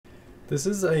This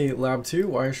is a Lab 2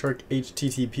 Wireshark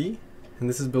HTTP, and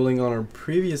this is building on our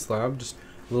previous lab, just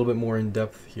a little bit more in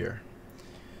depth here.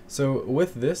 So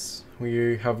with this,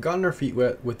 we have gotten our feet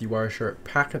wet with the Wireshark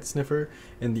packet sniffer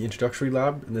in the introductory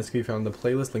lab, and this can be found in the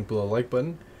playlist linked below the like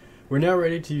button. We're now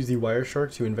ready to use the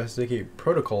Wireshark to investigate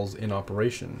protocols in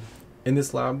operation. In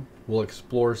this lab, we'll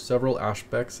explore several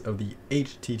aspects of the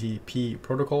HTTP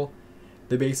protocol,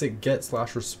 the basic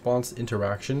GET/response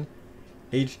interaction,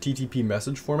 HTTP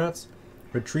message formats,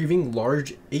 retrieving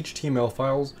large HTML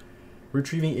files,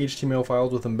 retrieving HTML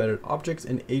files with embedded objects,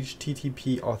 and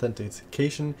HTTP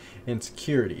authentication and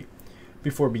security.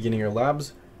 Before beginning our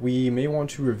labs, we may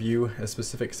want to review a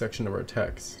specific section of our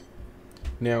text.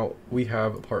 Now, we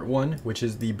have part 1, which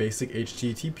is the basic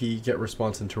HTTP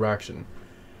GET/response interaction.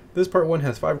 This part 1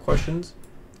 has 5 questions.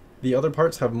 The other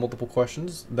parts have multiple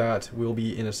questions that will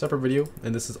be in a separate video,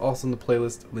 and this is also in the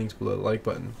playlist linked below the like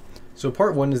button. So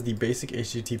part 1 is the basic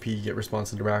HTTP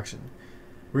GET/response interaction.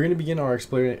 We're going to begin our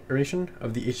exploration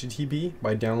of the HTTP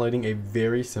by downloading a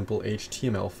very simple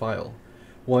HTML file.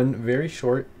 One very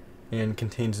short and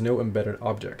contains no embedded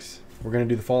objects. We're going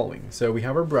to do the following. So we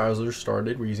have our browser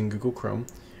started. We're using Google Chrome.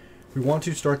 We want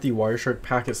to start the Wireshark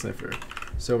packet sniffer.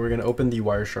 So we're going to open the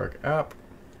Wireshark app.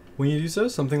 When you do so,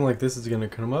 something like this is going to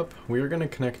come up. We are going to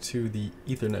connect to the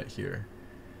Ethernet here.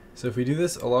 So if we do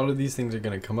this, a lot of these things are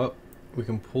going to come up. We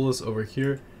can pull this over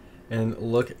here and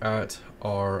look at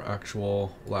our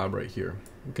actual lab right here.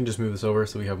 We can just move this over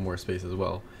so we have more space as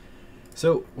well.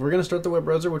 So we're going to start the web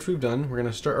browser, which we've done. We're going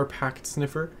to start our packet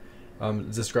sniffer,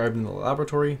 described in the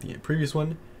laboratory, the previous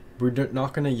one. We're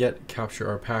not going to yet capture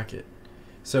our packet.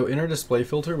 So in our display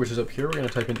filter, which is up here, we're going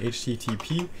to type in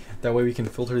HTTP. That way we can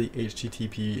filter the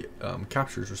HTTP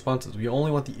captures responses. We only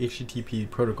want the HTTP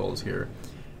protocols here.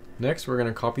 Next, we're going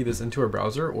to copy this into our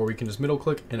browser, or we can just middle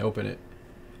click and open it.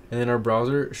 And then our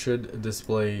browser should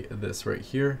display this right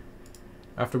here.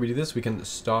 After we do this, we can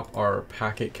stop our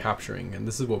packet capturing, and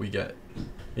this is what we get.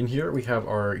 In here, we have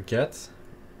our get,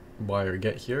 wire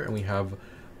get here, and we have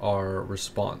our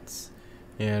response.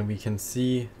 And we can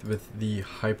see with the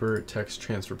hypertext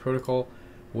transfer protocol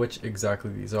which exactly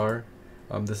these are.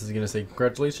 This is going to say,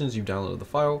 congratulations, you've downloaded the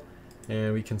file.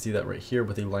 And we can see that right here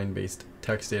with a line-based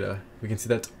text data. We can see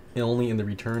that only in the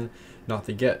return, not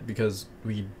the get, because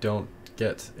we don't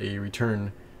get a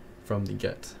return from the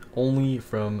get. Only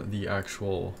from the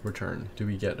actual return do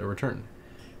we get a return.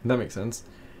 And that makes sense.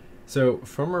 So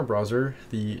from our browser,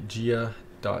 the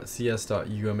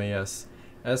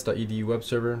gia.cs.umas.edu web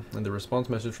server, and the response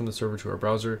message from the server to our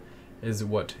browser is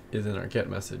what is in our get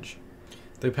message.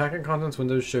 The packet contents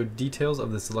windows show details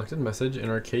of the selected message. In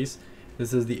our case,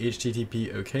 this is the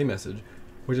HTTP OK message,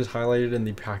 which is highlighted in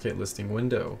the packet listing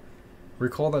window.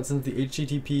 Recall that since the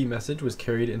HTTP message was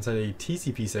carried inside a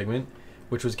TCP segment,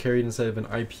 which was carried inside of an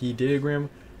IP datagram,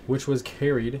 which was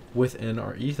carried within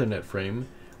our Ethernet frame,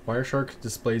 Wireshark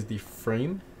displays the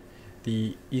frame,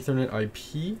 the Ethernet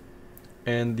IP,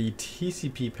 and the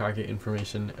TCP packet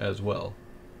information as well.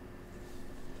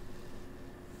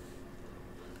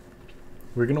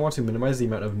 We're going to want to minimize the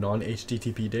amount of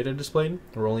non-HTTP data displayed.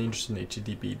 We're only interested in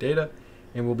HTTP data,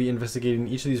 and we'll be investigating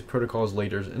each of these protocols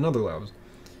later in other labs.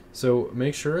 So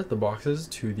make sure the boxes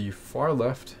to the far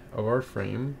left of our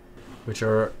frame, which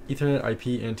are Ethernet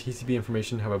IP and TCP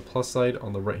information, have a plus side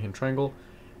on the right hand triangle,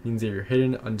 means they are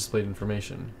hidden undisplayed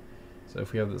information. So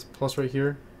if we have this plus right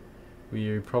here,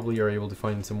 we probably are able to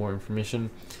find some more information,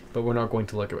 but we're not going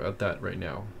to look at that right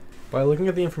now. By looking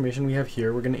at the information we have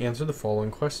here, we're going to answer the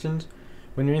following questions.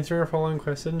 When you're answering our following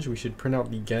questions, we should print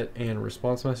out the get and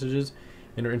response messages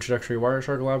in our introductory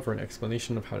Wireshark lab for an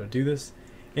explanation of how to do this,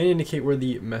 and indicate where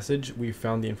the message we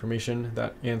found the information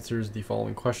that answers the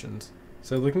following questions.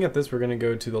 So looking at this, we're going to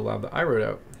go to the lab that I wrote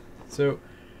out. So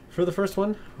for the first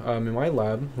one, in my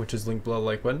lab, which is linked below the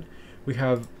like button, we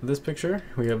have this picture,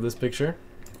 we have this picture,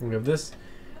 we have this,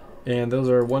 and those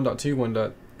are 1.2,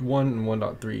 1.1, and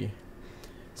 1.3.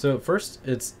 So first,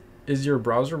 is your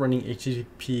browser running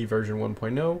HTTP version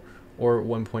 1.0 or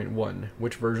 1.1?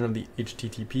 Which version of the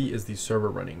HTTP is the server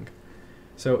running?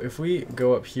 So if we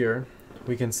go up here,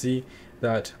 we can see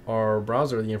that our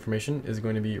browser, the information is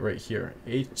going to be right here,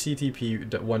 HTTP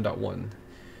 1.1.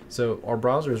 So our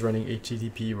browser is running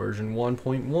HTTP version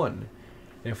 1.1. And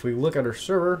if we look at our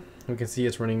server, we can see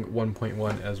it's running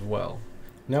 1.1 as well.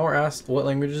 Now we're asked what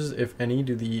languages, if any,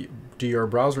 do your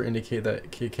browser indicate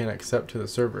that it can accept to the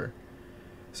server.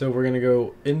 So we're going to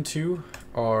go into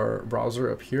our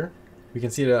browser up here. We can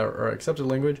see that our accepted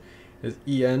language is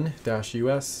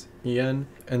EN-US, EN,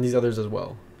 and these others as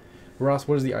well. We're asked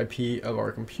what is the IP of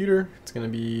our computer. It's going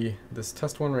to be this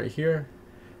test one right here.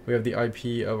 We have the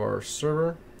IP of our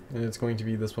server, and it's going to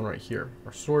be this one right here,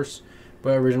 our source.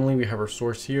 But originally we have our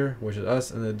source here, which is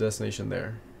us, and the destination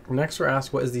there. Next we're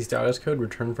asked what is the status code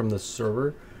returned from the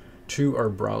server to our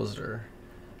browser.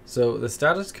 So the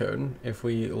status code, if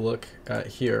we look at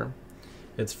here,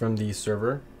 it's from the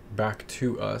server back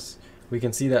to us. We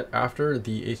can see that after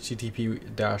the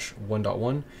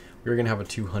HTTP-1.1, we're going to have a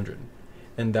 200,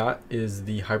 and that is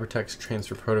the hypertext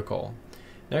transfer protocol.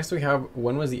 Next we have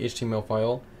when was the HTML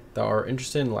file that are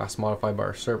interested in last modified by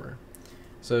our server.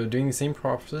 So doing the same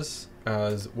process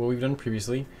as what we've done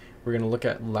previously, we're going to look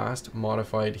at last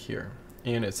modified here,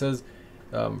 and it says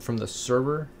from the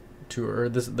server to, or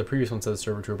this, the previous one says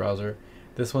server to a browser.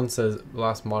 This one says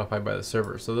last modified by the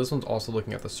server. So this one's also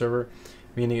looking at the server,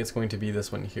 meaning it's going to be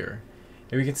this one here.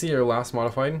 And we can see our last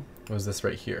modified was this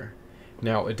right here.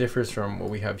 Now it differs from what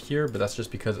we have here, but that's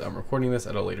just because I'm recording this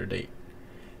at a later date.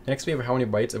 Next we have how many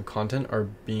bytes of content are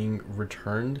being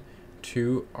returned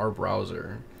to our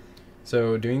browser.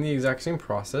 So doing the exact same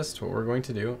process, what we're going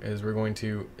to do is we're going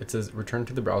to, it says return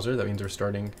to the browser. That means we're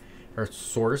starting, our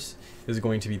source is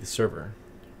going to be the server,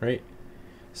 right?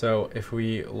 So if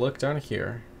we look down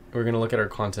here, we're going to look at our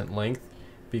content length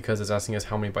because it's asking us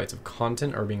how many bytes of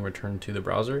content are being returned to the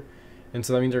browser. And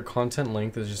so that means our content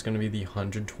length is just going to be the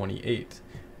 128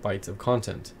 bytes of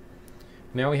content.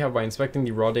 Now we have by inspecting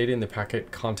the raw data in the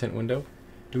packet content window,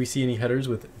 do we see any headers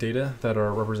with data that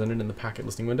are represented in the packet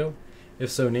listing window? If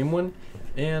so, name one.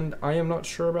 And I am not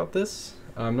sure about this.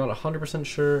 I'm not 100%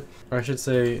 sure. Or I should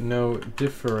say no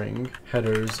differing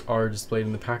headers are displayed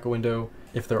in the packet window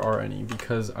if there are any,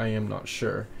 because I am not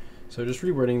sure. So just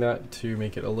rewording that to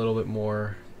make it a little bit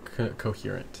more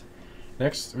coherent.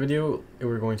 Next video,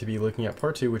 we're going to be looking at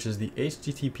part 2, which is the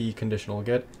HTTP conditional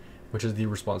get, which is the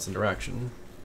response interaction.